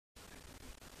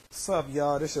What's up,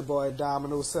 y'all? This your boy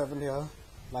Dominoes 7 here.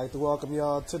 Like to welcome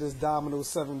y'all to this Dominoes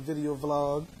 7 video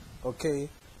vlog. Okay,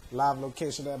 live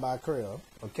location at my crib.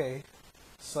 Okay,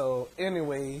 so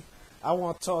anyway, I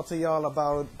want to talk to y'all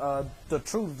about the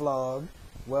Truth Vlog.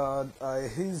 Well,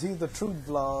 he's the Truth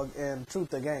Vlog and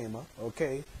Truthdagamer.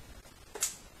 Okay,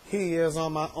 he is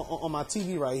on my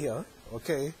TV right here.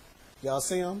 Okay, y'all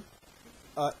see him?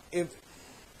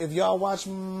 If y'all watch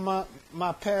my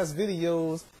past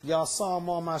videos, y'all saw him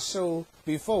on my show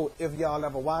before. If y'all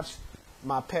ever watched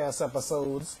my past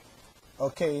episodes,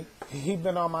 okay, he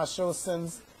been on my show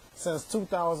since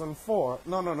 2004.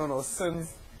 No,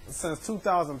 since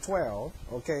 2012.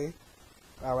 Okay,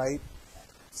 all right.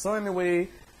 So anyway,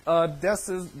 this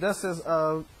is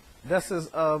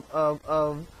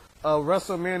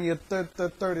wrestlemania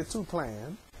 32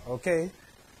 plan. Okay,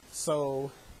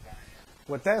 so.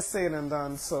 With that said and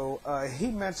done, so he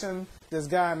mentioned this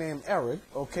guy named Erick.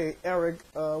 Okay, Erick.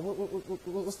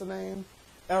 What's the name?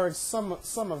 Erick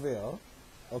Summerville.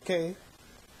 Okay.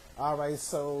 All right.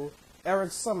 So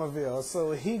Erick Summerville.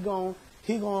 So he gonna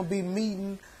be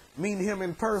meeting him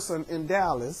in person in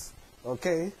Dallas.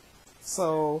 Okay.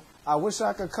 So I wish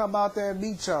I could come out there and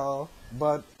meet y'all,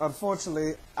 but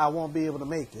unfortunately I won't be able to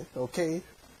make it. Okay.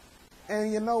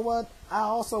 And you know what? I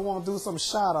also want to do some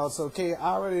shout outs, okay?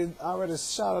 I already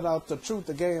shouted out the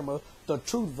Truthdagamer, the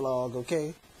Truth Vlog,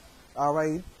 okay?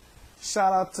 Alright.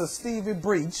 Shout out to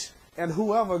Steviebreech and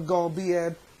whoever gonna be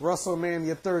at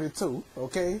WrestleMania 32,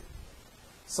 okay?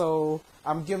 So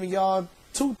I'm giving y'all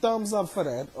 2 thumbs up for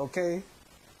that, okay?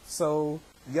 So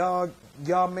y'all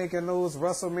making those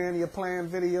WrestleMania plan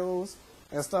videos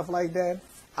and stuff like that.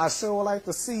 I sure would like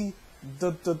to see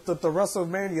the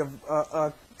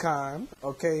WrestleMania kind,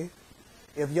 okay?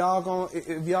 If y'all gonna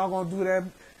do that,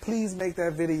 please make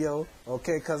that video,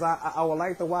 okay? Cause I would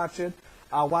like to watch it.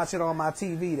 I'll watch it on my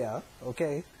TV there,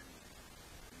 okay?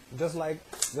 Just like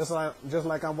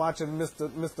I'm watching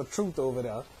Mr. Truth over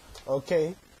there,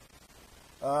 okay?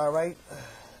 All right.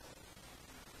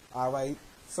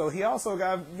 So he also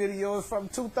got videos from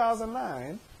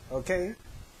 2009, okay?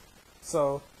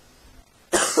 So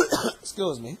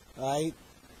excuse me, all right.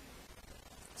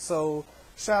 So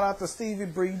shout out to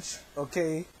Steviebreech,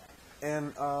 okay,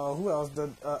 and who else?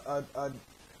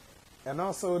 And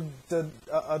also the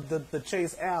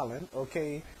Chase Allen,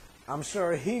 okay. I'm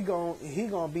sure he gonna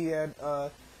be at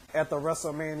the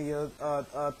WrestleMania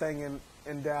thing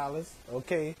in Dallas,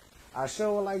 okay. I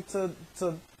sure would like to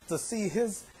see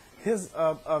his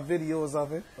videos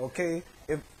of it, okay.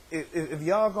 If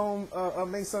y'all gonna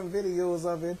make some videos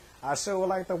of it, I sure would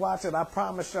like to watch it. I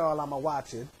promise y'all I'ma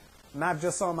watch it. Not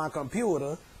just on my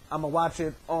computer, I'ma watch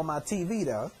it on my TV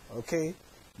there, okay?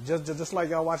 Just like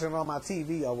y'all watching it on my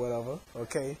TV or whatever,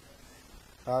 okay?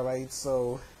 All right,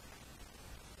 so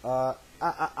I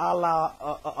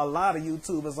allow a lot of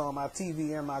YouTubers on my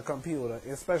TV and my computer,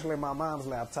 especially my mom's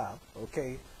laptop,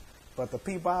 okay? But the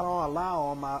people I don't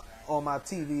allow on my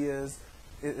TV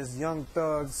is Young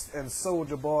Thugs and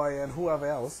Soulja Boy and whoever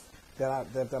else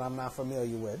that I'm not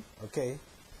familiar with, okay?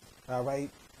 All right.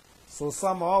 So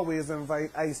some always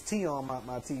invite Ice-T on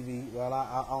my TV. Well,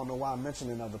 I don't know why I'm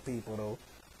mentioning other people though.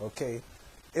 Okay,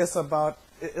 it's about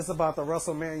the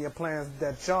WrestleMania plans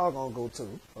that y'all gonna go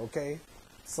to. Okay,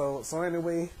 so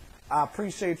anyway, I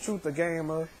appreciate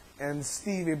Truthdagamer and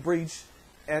Steviebreech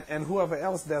and whoever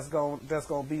else that's gonna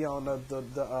be on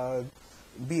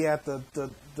be at the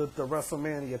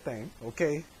WrestleMania thing.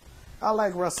 Okay, I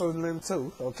like wrestling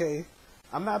too. Okay,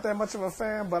 I'm not that much of a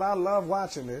fan, but I love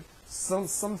watching it.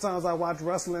 Sometimes I watch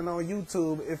wrestling on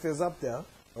YouTube if it's up there.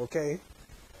 Okay.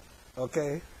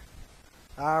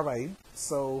 All right.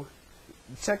 So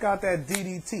check out that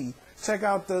DDT. Check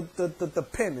out the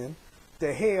pinning, the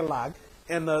headlock,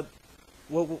 and the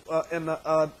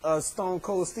Stone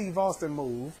Cold Steve Austin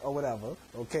move or whatever.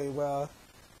 Okay. Well,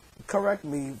 correct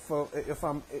me if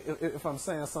I'm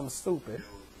saying something stupid.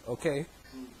 Okay.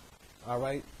 All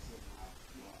right.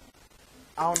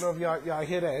 I don't know if y'all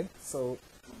hear that. So.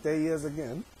 There he is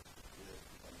again.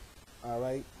 All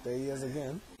right, there he is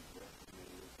again.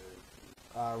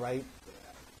 All right,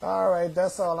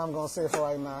 that's all I'm gonna say for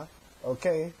right now.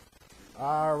 Okay.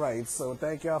 All right. So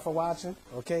thank y'all for watching.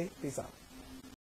 Okay. Peace out.